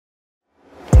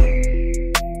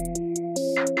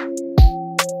So,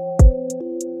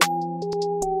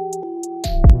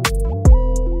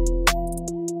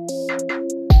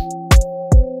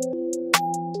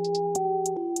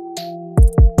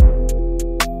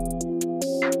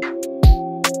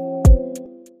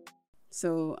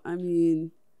 I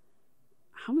mean,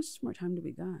 how much more time do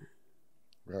we got?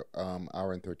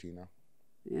 Hour and 13 now.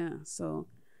 Yeah. So,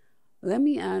 let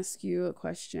me ask you a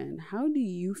question. How do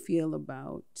you feel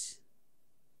about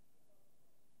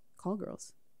call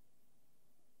girls?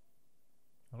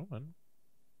 I don't mind.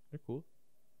 They're cool.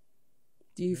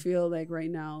 Do you feel like right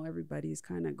now everybody's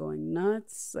kind of going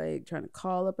nuts, like trying to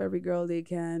call up every girl they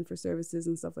can for services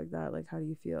and stuff like that? Like, how do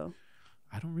you feel?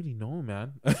 I don't really know,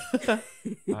 man.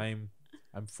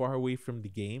 I'm far away from the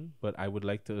game, but I would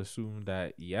like to assume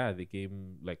that, yeah, the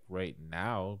game, like right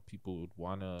now, people would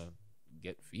want to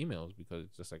get females because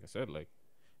just like I said, like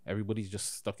everybody's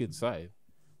just stuck inside.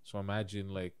 So imagine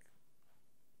like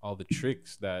all the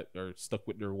tricks that are stuck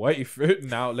with their wife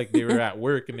now, like they were at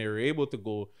work and they were able to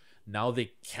go. Now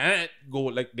they can't go,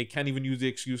 like they can't even use the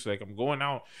excuse like I'm going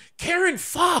out. Karen,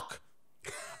 fuck!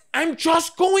 I'm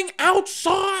just going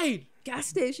outside. Gas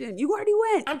station. You already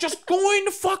went. I'm just going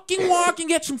to fucking walk and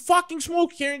get some fucking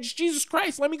smoke here. And Jesus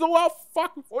Christ, let me go out for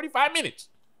fucking 45 minutes.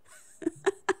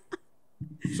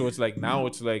 So it's like now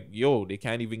it's like, yo, they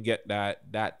can't even get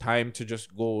that time to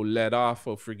just go let off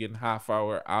a friggin'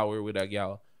 hour with a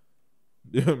gal.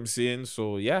 You know what I'm saying?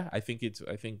 So yeah, I think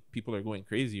people are going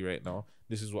crazy right now.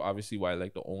 This is obviously why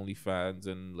like the OnlyFans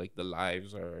and like the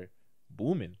lives are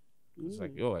booming. It's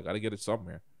like, yo, I gotta get it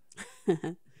somewhere.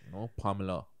 You know,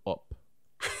 Pamela up.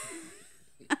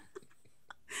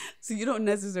 So you don't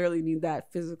necessarily need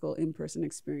that physical in-person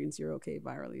experience. You're okay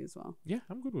virally as well. Yeah,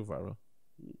 I'm good with viral.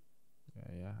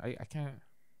 Yeah. I can't.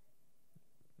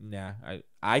 Nah,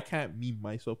 I can't me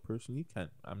myself personally.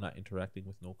 I'm not interacting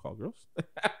with no call girls.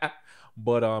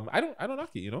 But I don't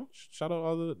knock it. You know, shout out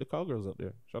all the call girls out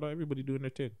there. Shout out everybody doing their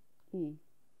thing. All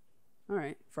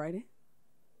right, Friday.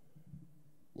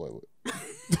 What?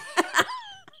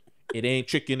 It ain't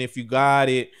chicken if you got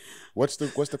it. What's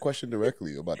the question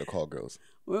directly about the call girls?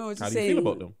 Well, how do you feel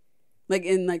about them? Like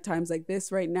in like times like this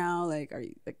right now, like are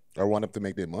you like? I want them to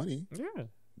make their money. Yeah,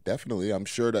 definitely. I'm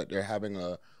sure that they're having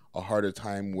a harder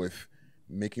time with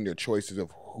making their choices of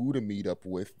who to meet up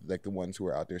with, like the ones who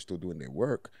are out there still doing their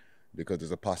work, because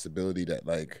there's a possibility that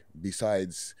like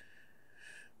besides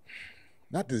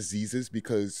not diseases,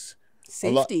 because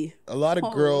safety, a lot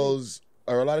of girls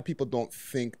or a lot of people don't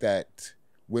think that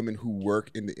women who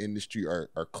work in the industry are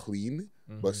clean,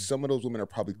 but some of those women are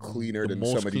probably cleaner than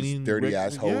some of these dirty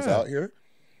ass hoes out here.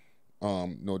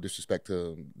 No disrespect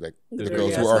to like the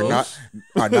girls who are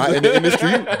not in the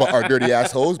industry but are dirty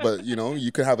assholes, but you know,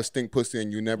 you could have a stink pussy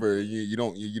and you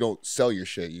don't sell your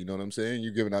shit, you know what I'm saying?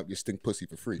 You're giving up your stink pussy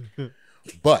for free.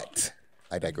 But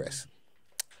I digress.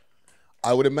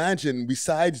 I would imagine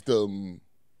besides the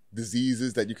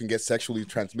diseases that you can get sexually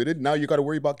transmitted, now you got to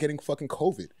worry about getting fucking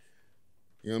COVID.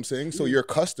 You know what I'm saying? So your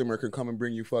customer can come and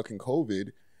bring you fucking COVID,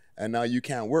 and now you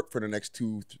can't work for the next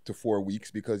 2 to 4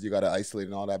 weeks because you got to isolate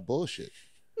and all that bullshit.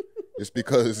 Just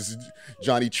because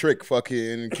Johnny Trick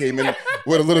fucking came in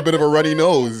with a little bit of a runny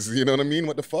nose. You know what I mean?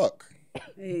 What the fuck?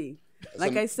 Hey,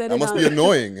 like I said, that must be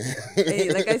annoying.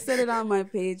 Hey, like I said it on my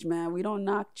page, man. We don't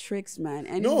knock Tricks, man.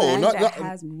 Any man that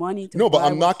has money to but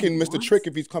I'm knocking Mr. Trick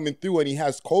if he's coming through and he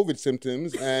has COVID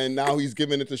symptoms and now he's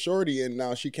giving it to Shorty and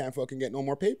now she can't fucking get no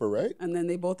more paper, right? And then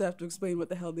they both have to explain what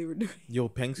the hell they were doing. Yo,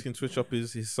 Pengs can switch up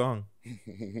his song.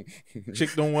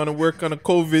 Chick don't want to work on a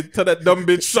COVID. Tell that dumb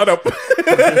bitch, shut up.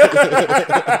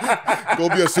 Go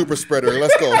be a super spreader.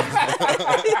 Let's go.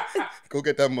 Go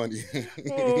get that money.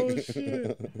 Oh,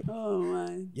 shit. Oh,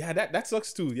 man. Yeah, that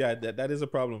sucks too. Yeah, that is a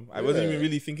problem. I wasn't even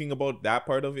really thinking about that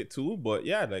part of it too. But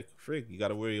yeah, like, frig, you got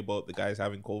to worry about the guys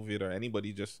having COVID or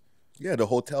anybody just... Yeah, the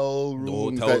hotel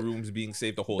rooms. The hotel rooms being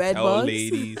safe, the hotel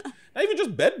ladies. Not even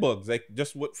just bed bugs. Like,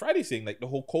 just what Friday's saying, like the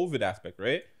whole COVID aspect,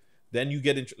 right? Then you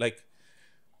get into, like...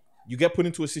 You get put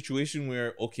into a situation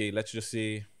where, okay, let's just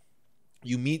say...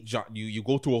 You meet you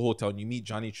go to a hotel and you meet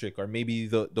Johnny Trick, or maybe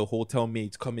the hotel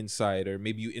mates come inside, or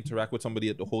maybe you interact with somebody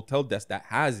at the hotel desk that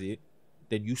has it.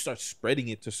 Then you start spreading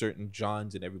it to certain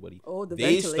Johns and everybody. Oh,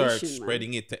 they start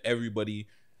spreading it to everybody.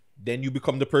 Then you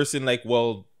become the person like,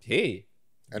 well, hey,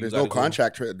 and there's no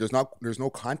contact. There's no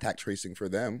contact tracing for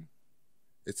them.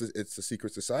 It's a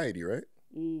secret society, right?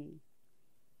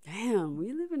 Damn,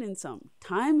 we living in some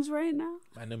times right now.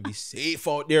 Man, them be safe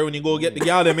out there when you go get the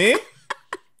gal, them, eh?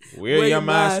 Wear your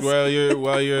mask while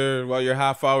your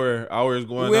half hour is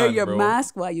going on. Wear your bro.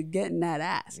 mask while you're getting that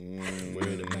ass. Wear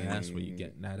the mask while you're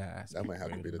getting that ass. That might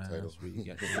have to be the title.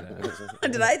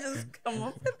 Did I just come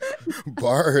up with that?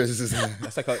 Bars.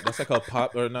 That's like a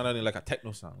pop or not only like a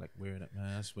techno song. Like wear that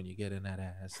mask when you get in that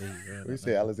ass. We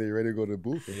say Allizae, you ready to go to the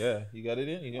booth? Yeah, you got it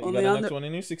in. You got the next one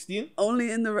in here. 16.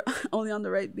 Only on the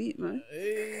right beat, man.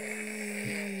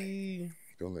 Hey.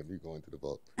 Don't let me go into the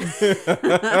vault.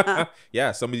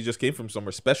 Yeah, somebody just came from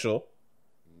somewhere special.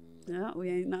 Yeah, we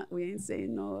ain't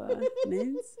saying no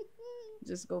names.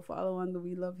 Just go follow on the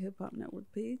We Love Hip Hop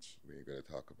Network page. We ain't gonna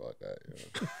talk about that.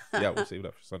 Yeah, we'll save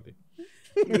that for Sunday.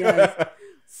 Yes.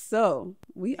 So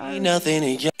we are nothing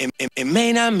to y'all. It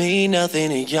may not mean nothing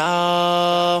to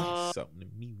y'all. Something to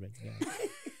me right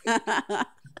now.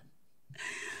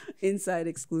 inside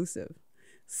exclusive.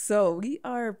 So we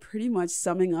are pretty much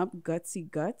summing up Guttzy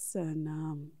Guttz,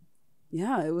 and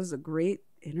yeah, it was a great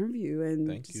interview. And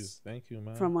thank you,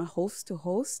 man. From a host to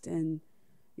host, and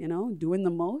you know, doing the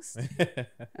most.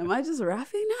 Am I just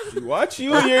rapping now? Watch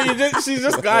you here. She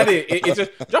just got it. It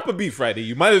just drop a beat Friday.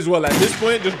 You might as well at this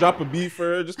point just drop a beat for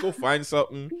her. Just go find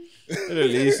something,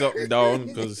 lay something down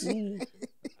because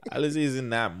Allizae is in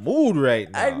that mood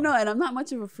right now. I know, and I'm not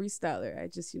much of a freestyler. I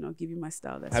just give you my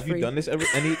style. That's Have free. you done this ever?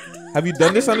 Have you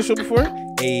done this on the show before?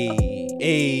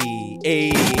 Hey.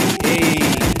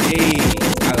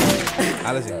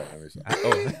 Allizae.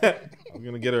 Oh, I'm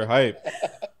gonna get her hype.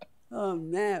 Oh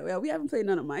man, well, we haven't played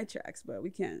none of my tracks, but we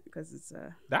can't because it's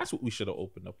That's what we should have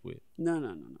opened up with.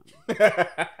 No.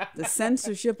 The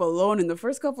censorship alone in the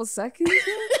first couple seconds.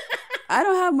 I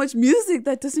don't have much music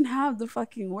that doesn't have the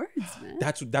fucking words, man.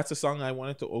 That's a song I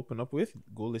wanted to open up with.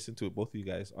 Go listen to it, both of you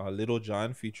guys. Little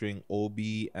John featuring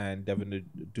Obi and Devin the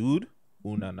Dude.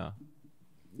 Unana.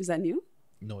 Is that new?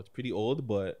 No, it's pretty old,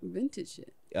 but vintage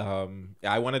shit.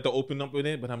 I wanted to open up with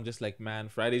it, but I'm just like, man,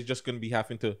 Friday's just gonna be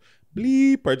having to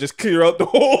bleep or just clear out the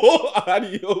whole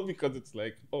audio because it's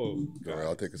like, oh, God. All right,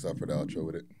 I'll take us out for the outro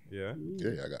with it. Yeah,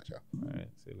 I got you. All right,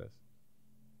 say less.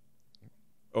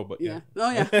 Oh, but yeah.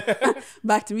 Oh yeah.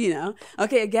 Back to me now.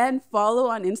 Okay, again, follow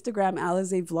on Instagram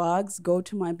Allizae Vlogs. Go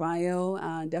to my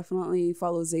bio. Definitely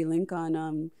follow Zae Link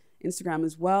on Instagram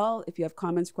as well. If you have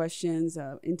comments, questions,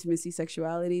 intimacy,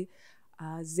 sexuality.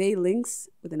 Zae Links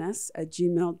with an S at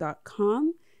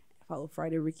gmail.com. Follow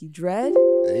Friday Ricky Dred.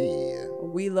 Hey.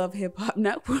 We Love Hip Hop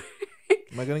Network.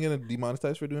 Am I gonna get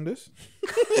demonetized for doing this?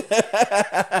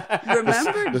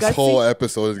 Remember, this whole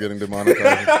episode is getting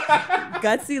demonetized.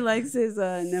 Guttzy likes his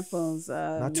nipples.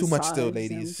 Not too much still,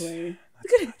 ladies.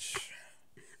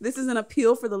 This is an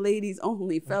appeal for the ladies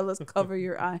only. Fellas, cover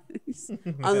your eyes.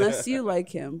 Unless you like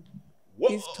him. Whoa.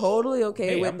 He's totally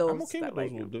okay with those. I'm okay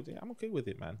with those. I'm okay with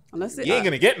it, man. Unless you ain't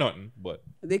gonna get nothing, but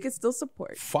they could still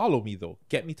support. Follow me though.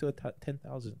 Get me to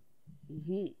 10,000.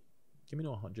 Mm-hmm. Give me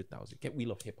to 100,000. Get We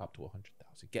Love Hip Hop to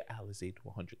 100,000. Get Allizae to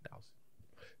 100,000.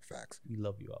 Facts. We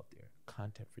love you out there.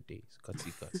 Content for days.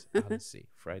 Guttzy Guttz. Allizae.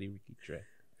 Friday Ricky Dred.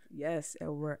 Yes,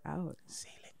 and we're out. Zae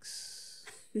Links.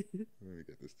 Let me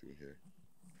get this tune here.